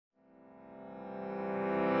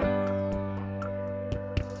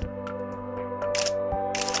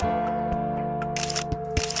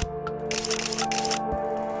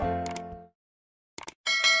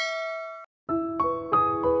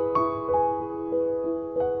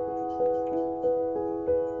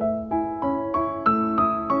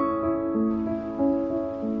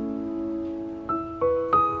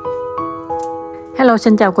Hello,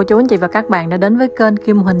 xin chào cô chú anh chị và các bạn đã đến với kênh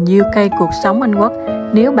Kim Hình UK Cuộc Sống Anh Quốc.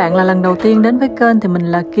 Nếu bạn là lần đầu tiên đến với kênh thì mình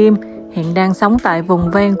là Kim, hiện đang sống tại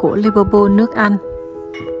vùng ven của Liverpool, nước Anh.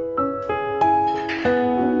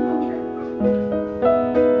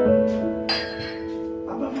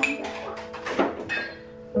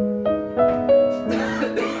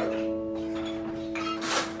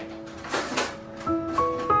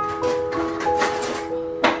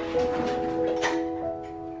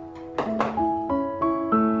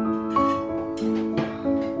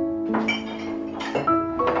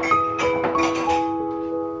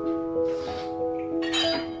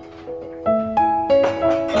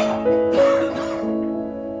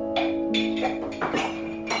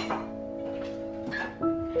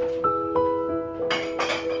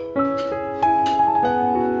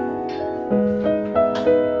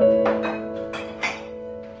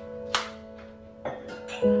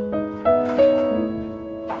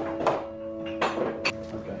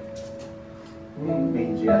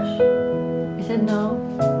 Yes. You said no.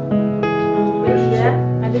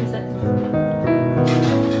 Yeah, I didn't say no.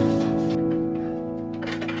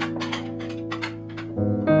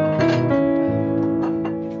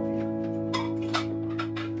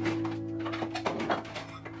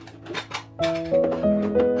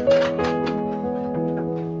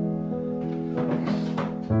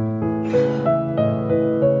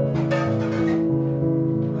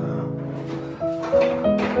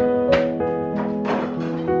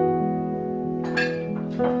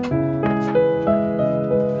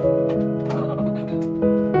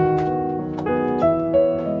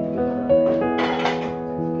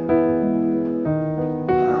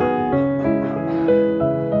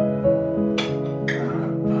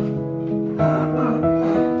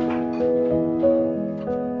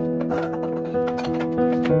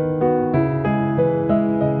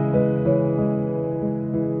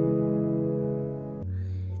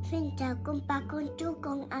 Xin chào con ba con chú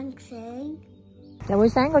con ăn sáng. Chào buổi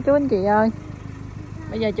sáng cô chú anh chị ơi.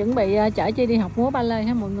 Bây giờ chuẩn bị chở Chi đi học múa ba lê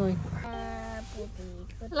ha mọi người.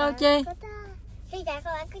 Hello Chi. Xin chào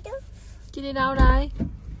các bạn cô chú. Chi đi đâu đây?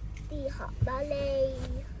 Đi học ba lê.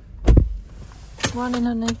 Morning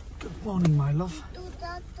honey. Good morning, my love.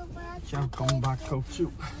 Chào con ba cậu chú.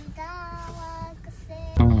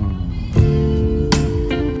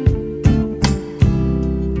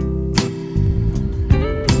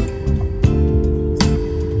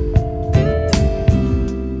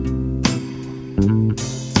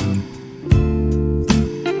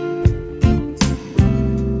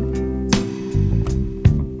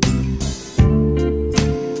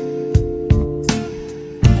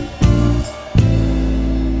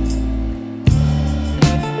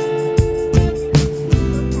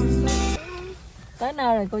 Tới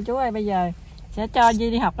nơi rồi cô chú ơi, bây giờ sẽ cho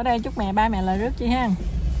Di đi học ở đây. Chúc mẹ ba mẹ lời rước Chi ha.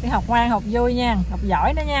 Đi học ngoan, học vui nha, học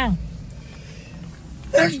giỏi đó nha.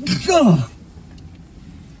 Let's go.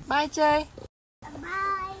 Bye Chi. Bye.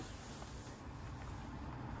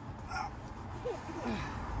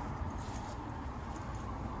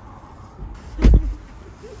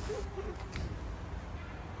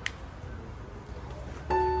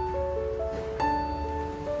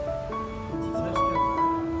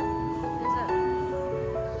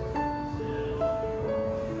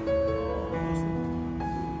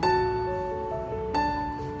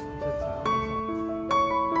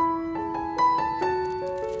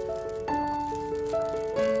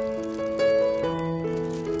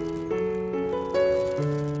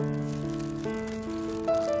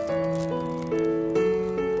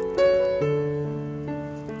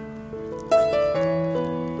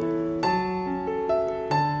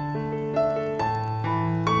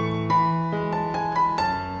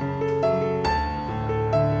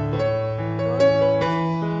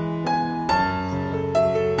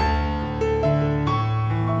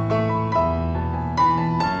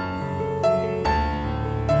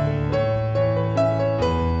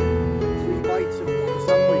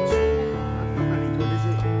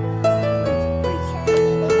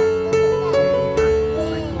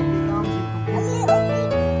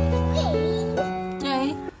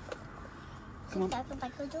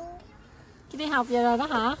 Chị đi học giờ rồi đó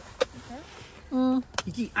hả? Ừ.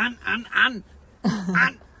 Chị ăn.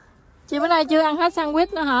 Chị bữa nay chưa ăn hết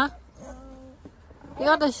sandwich nữa hả? You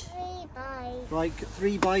got this. Right,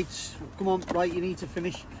 3 bites. Come on, right, you need to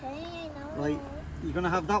finish. Right, you're gonna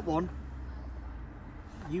have that one.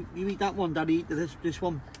 You eat that one, Daddy. Eat this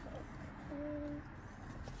one.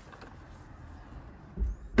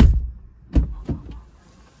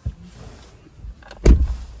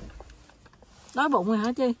 Đói bụng rồi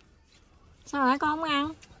hả Chi? Sao nãy con không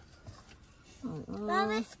ăn? Mom,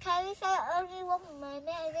 can we say only one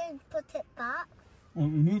minute and then put it back?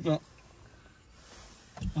 Remove that.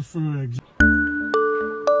 That's for eggs.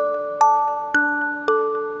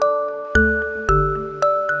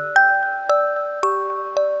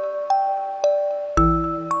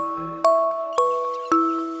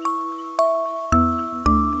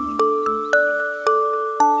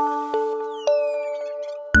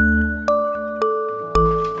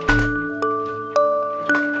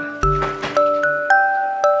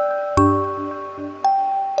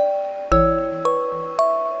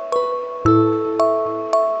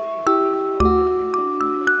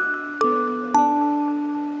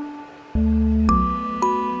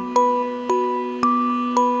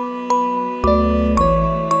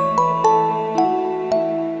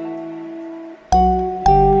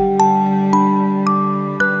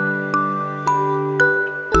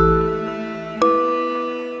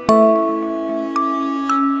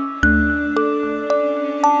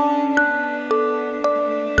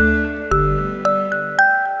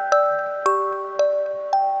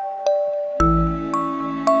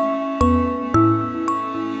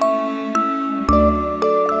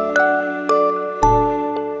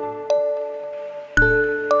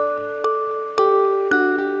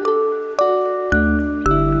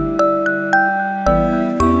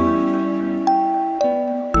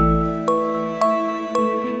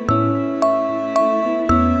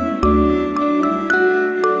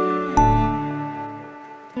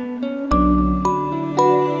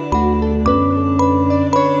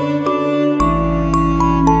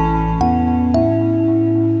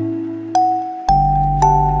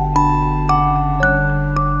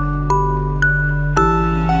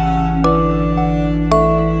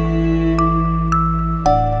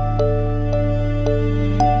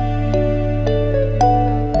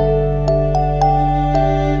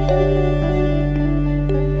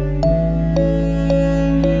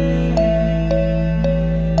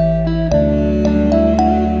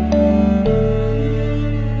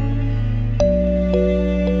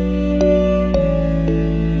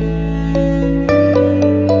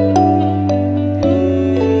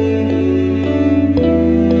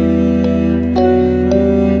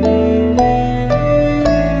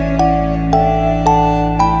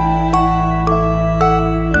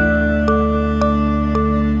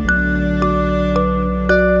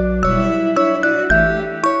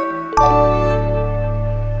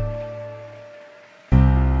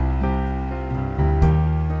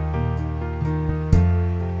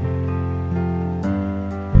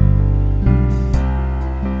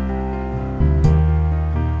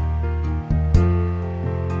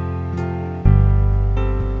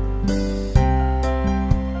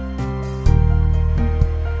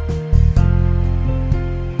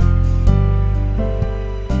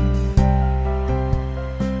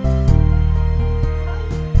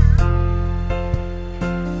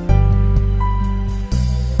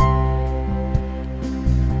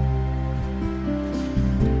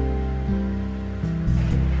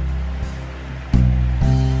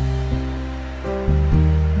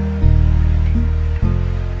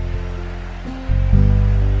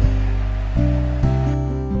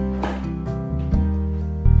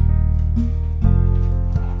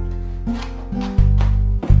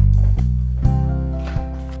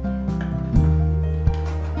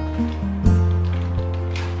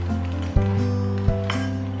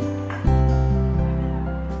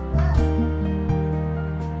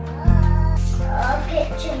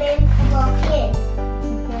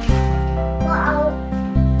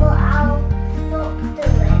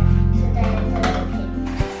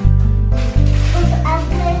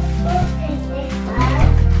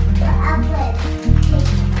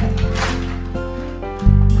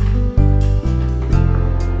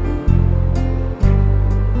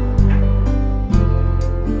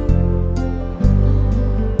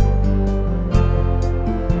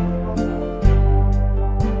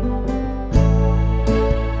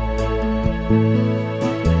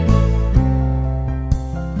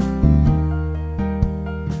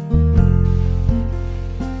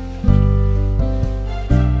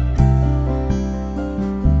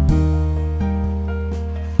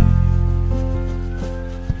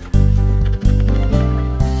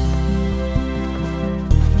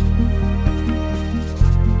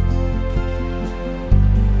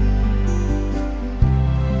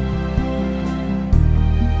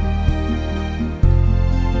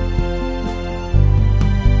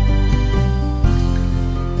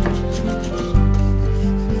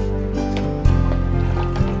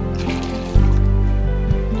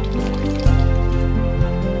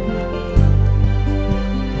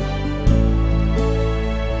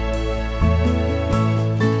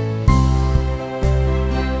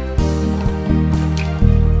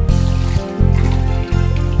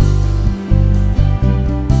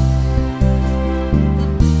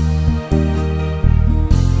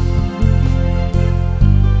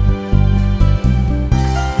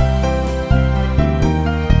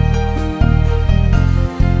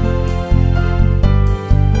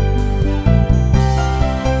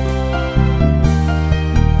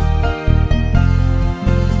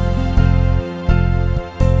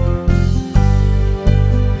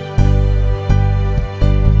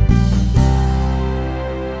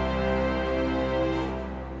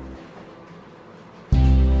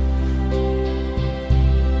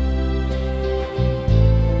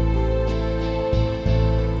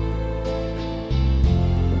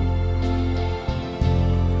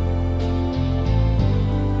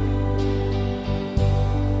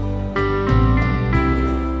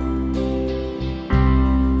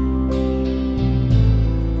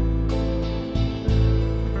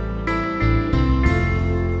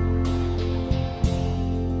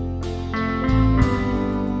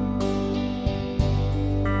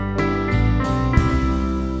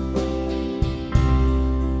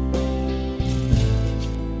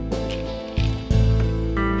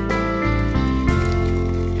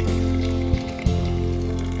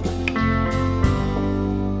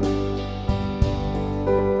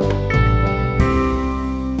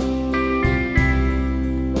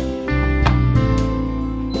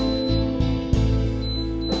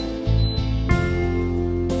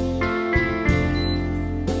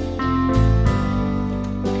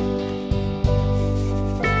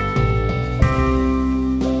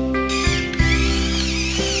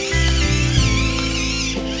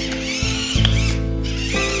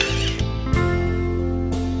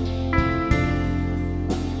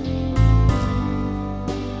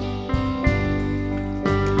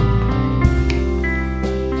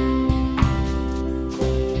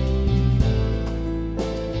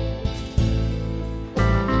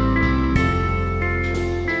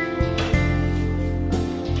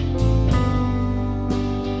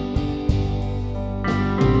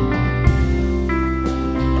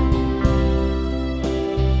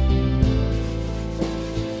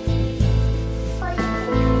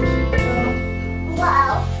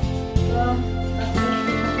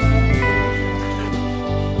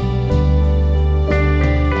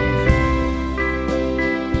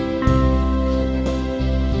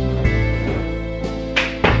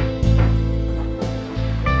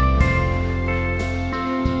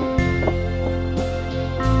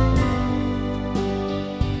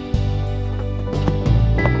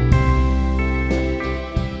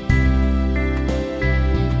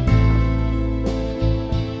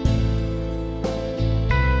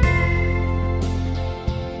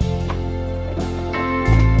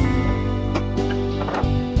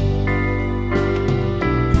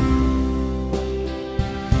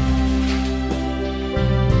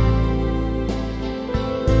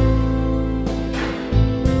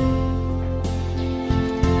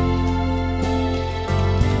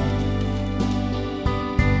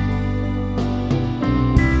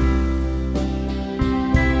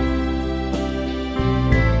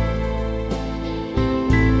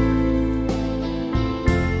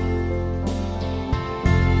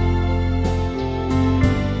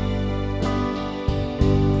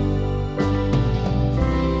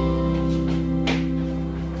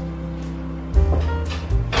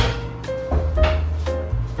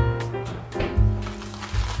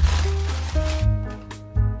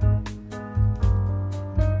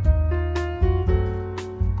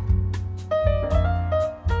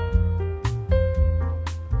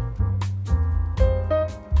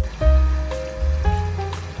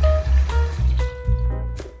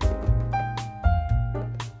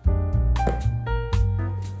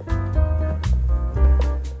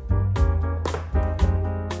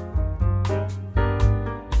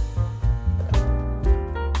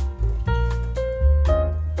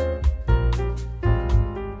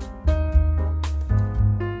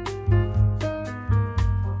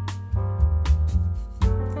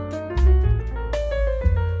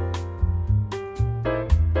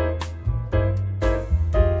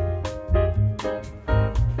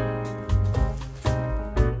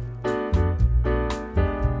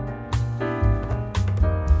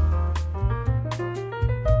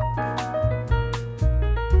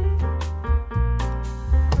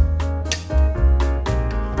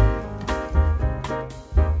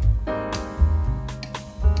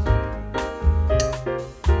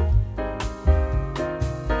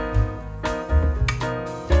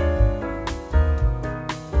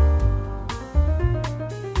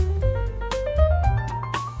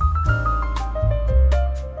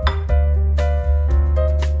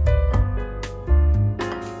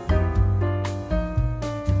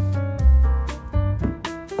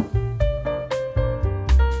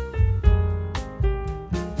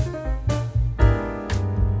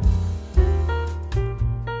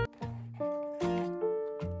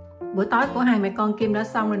 Bữa tối của hai mẹ con Kim đã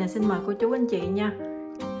xong rồi nè, xin mời cô chú anh chị nha.